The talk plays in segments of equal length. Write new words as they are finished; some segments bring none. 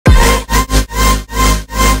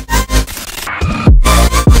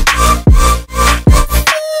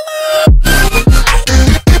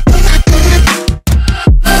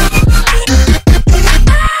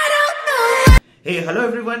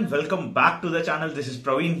welcome back to the channel. This is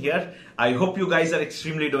Praveen here. I hope you guys are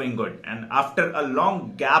extremely doing good. And after a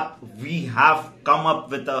long gap, we have come up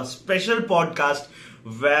with a special podcast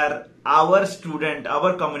where our student,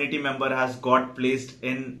 our community member has got placed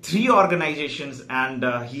in 3 organizations, and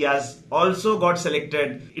he has also got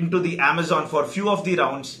selected into the Amazon for few of the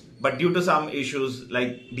rounds. But due to some issues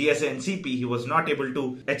like DSA and CP, he was not able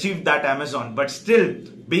to achieve that Amazon. But still,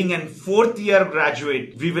 being an 4th year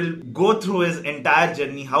graduate, we will go through his entire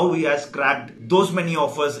journey, how he has cracked those many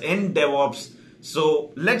offers in DevOps.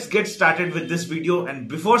 So let's get started with this video. And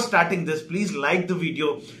before starting this, please like the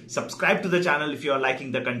video, subscribe to the channel if you are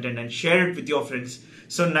liking the content, and share it with your friends.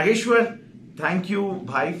 So Nageshwar, thank you,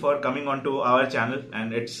 bhai, for coming onto our channel.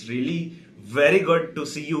 And it's really very good to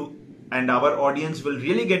see you, and our audience will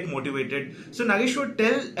really get motivated. So Nageshwar,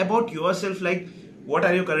 tell about yourself, like what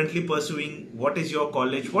are you currently pursuing? What is your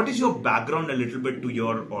college? What is your background a little bit to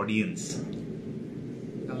your audience?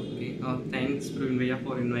 Okay, thanks Praveen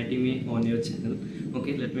for inviting me on your channel.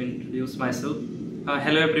 Okay, let me introduce myself.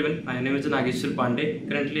 Hello everyone, my name is Nageshwar Pandey.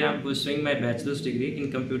 Currently I am pursuing my bachelor's degree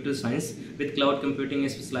in computer science with cloud computing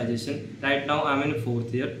specialization. Right now I am in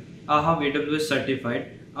 4th year. I have AWS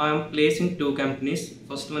certified. I am placed in 2 companies.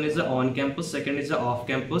 First one is the on campus, second is the off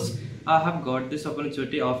campus. I have got this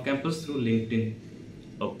opportunity off campus through LinkedIn.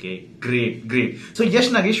 Okay, great. So yes,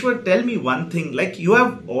 Nageshwar, tell me one thing, like you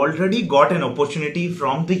have already got an opportunity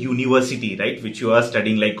from the university, right, which you are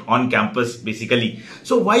studying like on campus basically.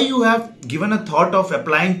 So why you have given a thought of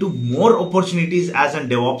applying to more opportunities as a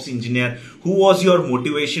DevOps engineer? Who was your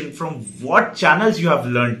motivation? From what channels you have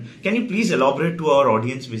learned? Can you please elaborate to our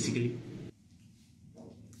audience basically?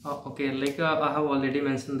 Okay, like I have already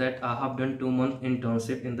mentioned that I have done 2-month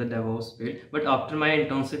internship in the DevOps field. But after my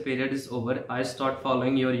internship period is over, I start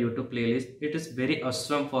following your YouTube playlist. It is very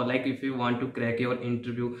awesome for like if you want to crack your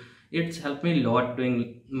interview. It's helped me a lot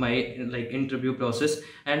doing my interview process.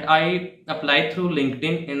 And I applied through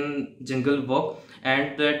LinkedIn in Jungleworks,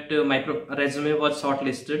 and that my resume was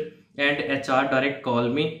shortlisted. And HR direct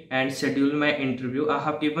called me and scheduled my interview. I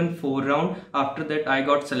have given 4 rounds. After that, I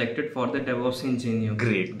got selected for the DevOps engineer.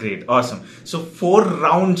 Great, awesome. So 4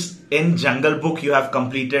 rounds in Jungleworks you have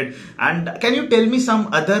completed. And can you tell me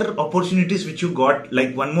some other opportunities which you got?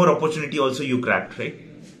 Like one more opportunity also you cracked, right?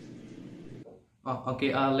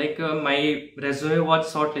 Okay, my resume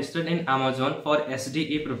was shortlisted in Amazon for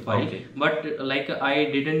SDE profile, okay. But I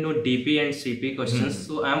didn't know DP and CP questions,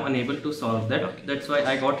 so I am unable to solve that. Okay. That's why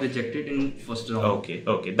I got rejected in first round.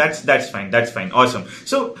 Okay, that's fine, awesome.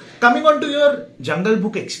 So coming on to your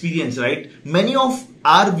Jungleworks experience, right? Many of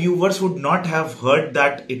our viewers would not have heard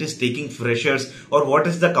that it is taking freshers, or what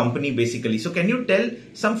is the company basically. So can you tell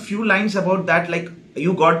some few lines about that? Like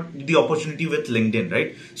you got the opportunity with LinkedIn,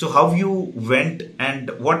 right? So how you went and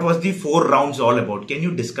what was the 4 rounds all about? Can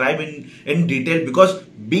you describe in detail? Because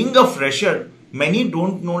being a fresher, many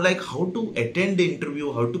don't know like how to attend the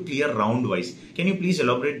interview, how to clear round wise. Can you please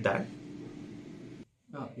elaborate that?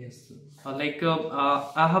 Yes.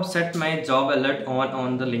 I have set my job alert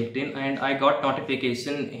on the LinkedIn, and I got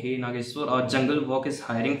notification, hey Nageshwar, Jungleworks is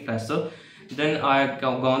hiring fresher. Then I have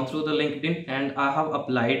gone through the LinkedIn and I have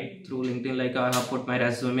applied through LinkedIn. Like I have put my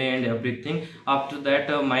resume and everything. After that,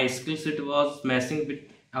 my skill set was matching with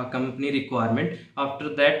a company requirement.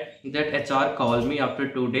 After that, HR called me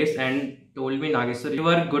after 2 days and told me, Nageshwar, you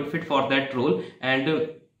are a good fit for that role, and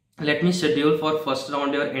let me schedule for first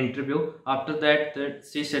round your interview. After that,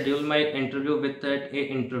 she scheduled my interview with that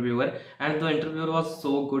interviewer, and the interviewer was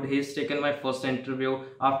so good. He's taken my first interview.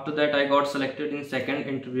 After that, I got selected in second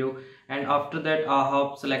interview, and after that I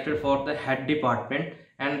have selected for the head department,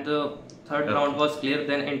 and the third round was clear.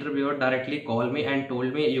 Then interviewer directly called me and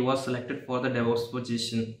told me you were selected for the DevOps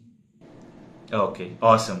position. Okay,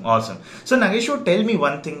 awesome. So Nageshwar, tell me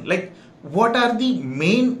one thing, like what are the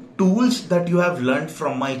main tools that you have learned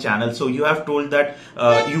from my channel? So you have told that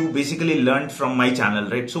you basically learned from my channel,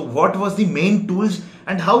 right? So what was the main tools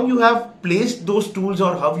and how you have placed those tools,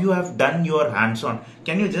 or how you have done your hands-on?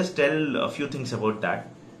 Can you just tell a few things about that?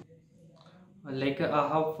 Like I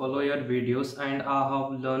have followed your videos and I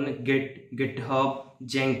have learned GitHub,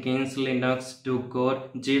 Jenkins, Linux, Docker,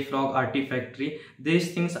 JFrog, Artifactory.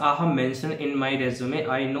 These things I have mentioned in my resume.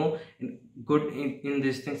 I know good in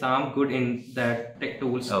these things. I am good in that tech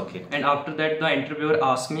tools. Okay. And after that, the interviewer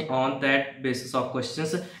asked me on that basis of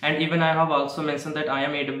questions. And even I have also mentioned that I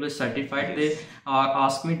am AWS certified. Yes. They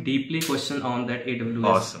asked me deeply question on that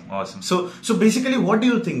AWS. Awesome. So basically, what do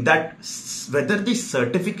you think that whether the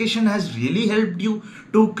certification has really helped you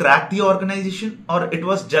to crack the organization, or it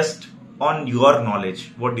was just on your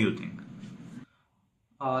knowledge? What do you think?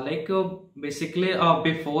 Basically,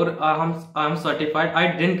 before I'm certified,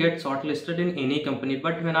 I didn't get shortlisted in any company.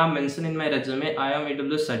 But when I mention in my resume, I am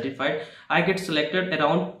AWS certified, I get selected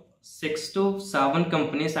around 6 to 7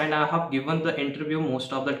 companies, and I have given the interview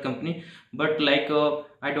most of that company. But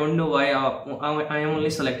I don't know why I am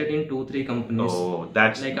only selected in 2-3 companies. Oh,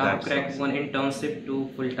 that's I have cracked awesome. one internship to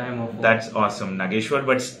full-time offer. That's awesome, Nageshwar.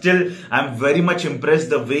 But still, I'm very much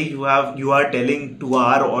impressed the way you are telling to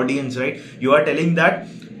our audience, right? You are telling that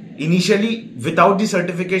initially, without the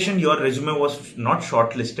certification, your resume was not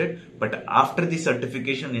shortlisted. But after the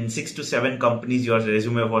certification, in 6 to 7 companies, your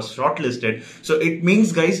resume was shortlisted. So it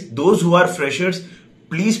means, guys, those who are freshers,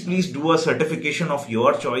 please do a certification of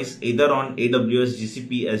your choice, either on AWS,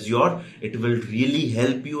 GCP, Azure. It will really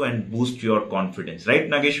help you and boost your confidence, right,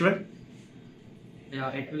 Nageshwar? Yeah,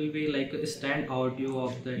 it will be like a stand out you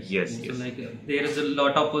of that. Yes, So yes. there is a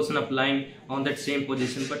lot of person applying on that same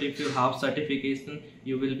position, but if you have certification,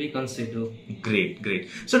 you will be considered. Great.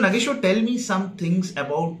 So Nageshwar, tell me some things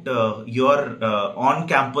about your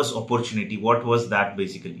on-campus opportunity. What was that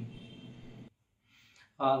basically?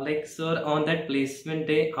 Sir, on that placement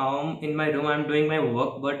day, in my room, I'm doing my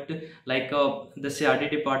work, but the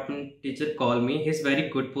CRD department teacher called me. He's very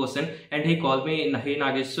good person, and he called me. Hey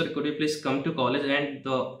Nageshwar, could you please come to college? And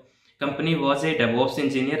the company was a DevOps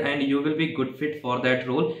engineer, and you will be good fit for that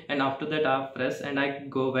role. And after that, I press and I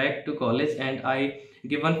go back to college, and I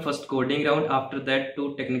given first coding round, after that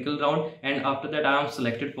to technical round, and after that I am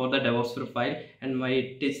selected for the DevOps profile, and my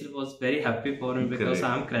teacher was very happy for me because Great.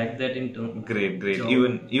 I am cracked that into Great. job.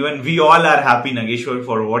 Even we all are happy, Nageshwar,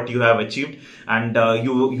 for what you have achieved, and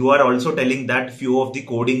you are also telling that few of the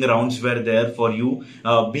coding rounds were there for you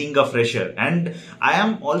being a fresher, and I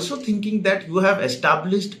am also thinking that you have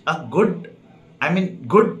established a good,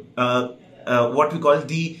 what we call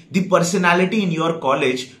the personality in your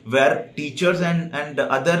college, where teachers and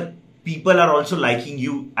other people are also liking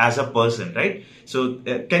you as a person, right? So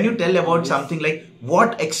can you tell about something like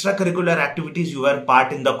what extracurricular activities you were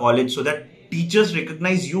part in the college, so that teachers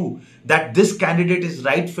recognize you that this candidate is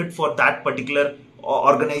right fit for that particular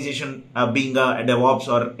organization, being a DevOps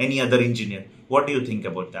or any other engineer? What do you think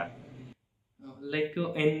about that?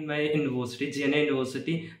 In my university, GNA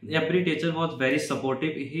University, every teacher was very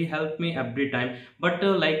supportive. He helped me every time. But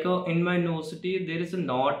in my university, there is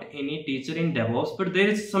not any teacher in DevOps, but there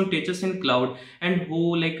is some teachers in cloud, and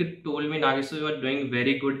who told me, Nageshwar, you are doing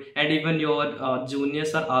very good, and even your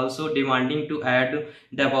juniors are also demanding to add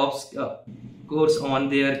DevOps course on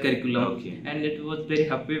their curriculum. Okay. And it was very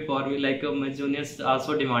happy for me. My juniors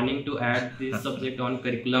also demanding to add this subject on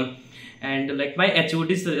curriculum. And my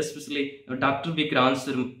HOD sir, especially Dr.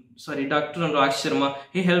 Dr. Anurag Sharma,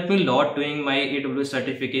 he helped me a lot doing my AWS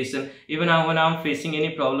certification. Even when I'm facing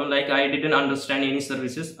any problem, I didn't understand any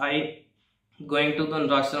services, I going to the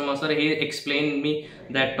Anurag Sharma sir, he explained me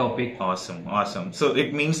that topic. Awesome. So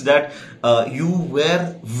it means that you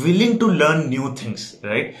were willing to learn new things,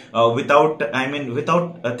 right? Without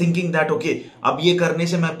thinking that okay, अब ये करने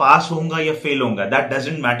से मैं pass होऊंगा या fail होऊंगा. That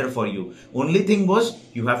doesn't matter for you. Only thing was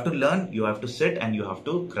you have to learn, you have to sit, and you have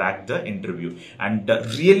to crack the interview. And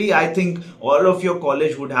really, I think all of your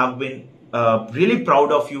college would have been really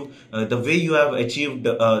proud of you, the way you have achieved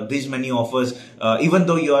these many offers, even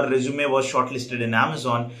though your resume was shortlisted in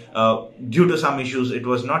Amazon, due to some issues it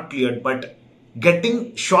was not cleared, but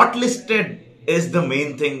getting shortlisted is the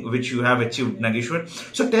main thing which you have achieved, Nageshwar.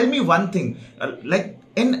 So tell me one thing,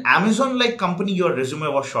 in Amazon company, your resume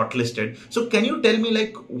was shortlisted. So can you tell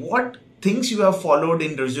me what things you have followed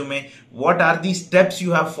in resume? What are the steps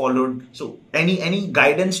you have followed? So any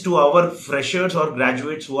guidance to our freshers or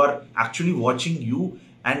graduates who are actually watching you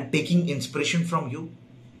and taking inspiration from you?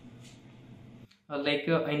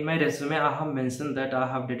 In my resume, I have mentioned that I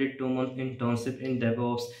have did a 2-month internship in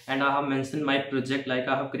DevOps, and I have mentioned my project, I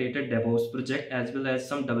have created DevOps project as well as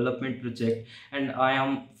some development project, and I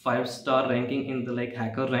am 5-star ranking in the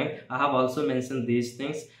hacker rank. I have also mentioned these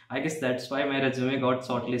things. I guess that's why my resume got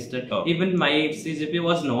shortlisted. Oh. Even my CGPA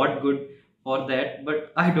was not good for that,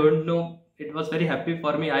 but I don't know. It was very happy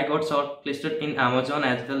for me. I got shortlisted in Amazon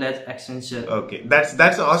as well as Accenture. Okay,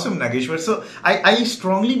 that's awesome, Nageshwar. So I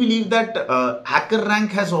strongly believe that Hacker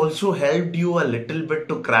Rank has also helped you a little bit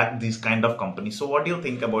to crack these kind of companies. So what do you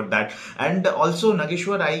think about that? And also,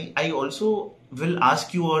 Nageshwar, I also will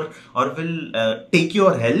ask you or will take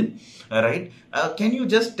your help, right? Can you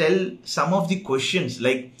just tell some of the questions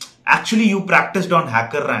actually you practiced on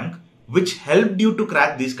Hacker Rank, which helped you to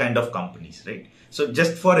crack these kind of companies, right? So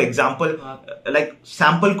just for example,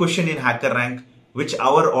 sample question in Hacker Rank, which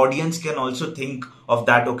our audience can also think of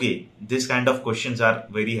that, okay, this kind of questions are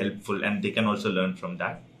very helpful and they can also learn from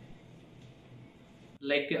that.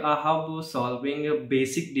 Like I have solving a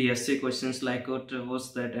basic DSA questions like traverse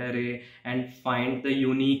that array and find the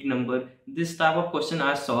unique number. This type of question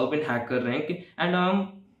I solve in HackerRank, and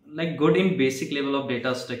I'm like good in basic level of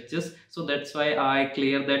data structures. So that's why I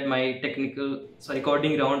clear that my technical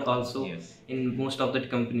coding round also. Yes. In most of that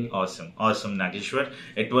company. Awesome, awesome, Nageshwar.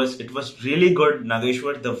 It was really good,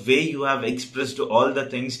 Nageshwar. The way you have expressed all the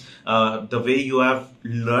things, the way you have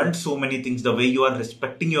learned so many things, the way you are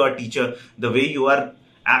respecting your teacher, the way you are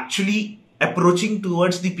actually approaching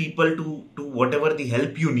towards the people to whatever the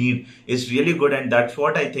help you need is really good, and that's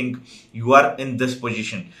what I think you are in this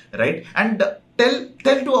position, right? And tell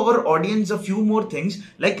to our audience a few more things,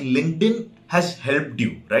 like LinkedIn has helped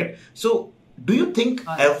you, right? So do you think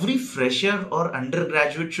every fresher or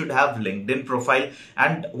undergraduate should have LinkedIn profile,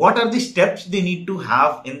 and what are the steps they need to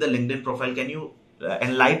have in the LinkedIn profile? Can you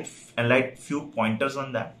enlighten few pointers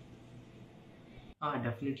on that?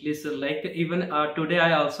 Definitely, sir. Like even today,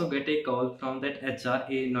 I also get a call from that HR,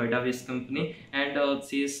 a Noida-based company, and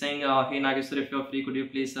she is saying, "Hey Nageshwar, if you're free, could you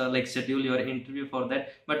please like schedule your interview for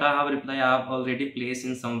that?" But I have reply, I have already placed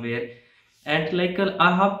in somewhere, and like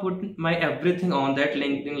I have put my everything on that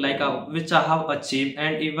LinkedIn, like which I have achieved,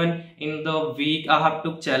 and even in the week I have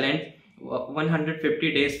took challenge.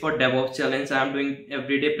 150 days for DevOps challenge. I am doing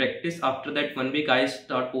everyday practice. After that 1 week, I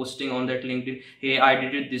start posting on that LinkedIn. Hey, I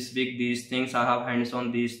did it this week. These things I have hands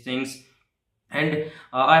on these things, and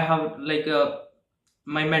I have like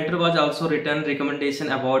my mentor was also written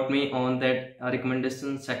recommendation about me on that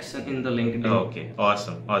recommendation section in the LinkedIn. Okay,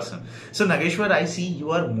 awesome, awesome. So Nageshwar, I see you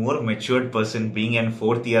are more matured person, being an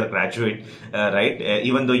 4th year graduate, right?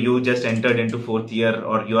 Even though you just entered into 4th year,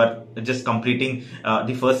 or you are just completing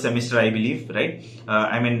the first semester, I believe, right?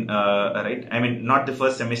 Right? I mean, not the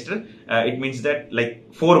first semester. It means that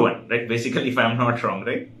like 4-1, right? Basically, if I'm not wrong,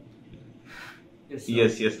 right? Yes,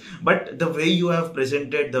 sir. Yes. But the way you have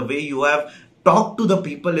presented, the way you have talk to the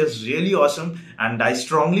people is really awesome, and I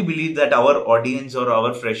strongly believe that our audience or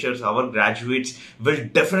our freshers, our graduates will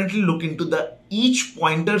definitely look into the each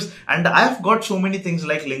pointers. And I have got so many things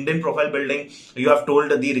like LinkedIn profile building. You have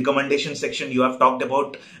told the recommendation section. You have talked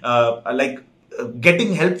about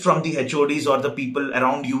getting help from the HODs or the people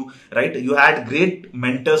around you, right? You had great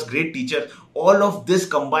mentors, great teachers. All of this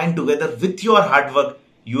combined together with your hard work,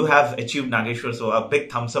 you have achieved, Nageshwar. So a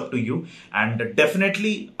big thumbs up to you, and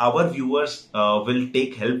definitely our viewers will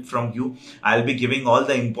take help from you. I'll be giving all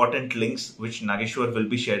the important links which Nageshwar will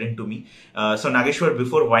be sharing to me. So Nageshwar,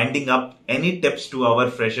 before winding up, any tips to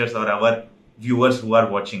our freshers or our viewers who are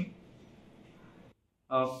watching?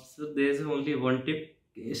 So there's only one tip.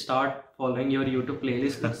 Start following your YouTube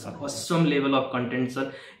playlist. It's awesome level of content,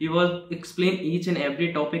 sir. You will explain each and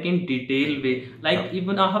every topic in detailed way. Like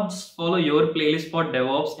even I have just follow your playlist for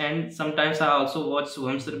DevOps, and sometimes I also watch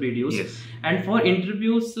𝗪𝗶𝗶𝗵 sir videos. Yes. And for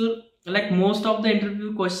interviews, sir, like most of the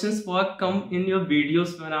interview questions work come in your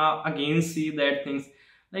videos when I again see that things.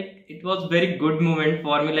 Like it was very good moment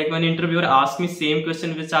for me, like when interviewer asked me same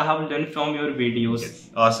question which I have learned from your videos. Yes.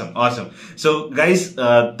 Awesome. So guys,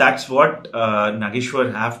 that's what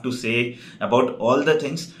Nageshwar have to say about all the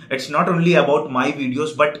things. It's not only about my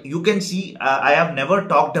videos, but you can see I have never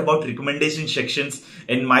talked about recommendation sections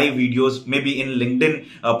in my videos. Maybe in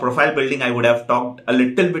LinkedIn profile building, I would have talked a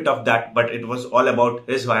little bit of that, but it was all about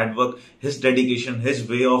his hard work, his dedication, his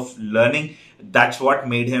way of learning. That's what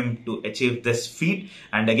made him to achieve this feat.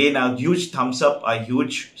 And again, a huge thumbs up, a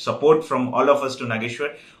huge support from all of us to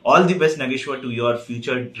Nageshwar. All the best, Nageshwar, to your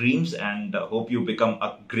future dreams, and hope you become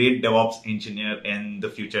a great DevOps engineer in the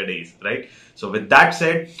future days, right? So with that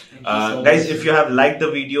said, guys, if you have liked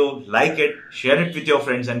the video, like it, share it with your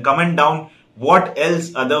friends, and comment down what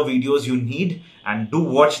else other videos you need, and do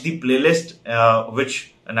watch the playlist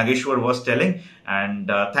which Nageshwar was telling.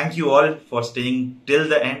 And thank you all for staying till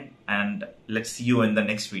the end, and let's see you in the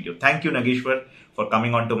next video. Thank you, Nageshwar, for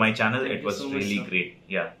coming onto my channel. It was really great.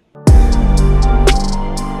 Yeah.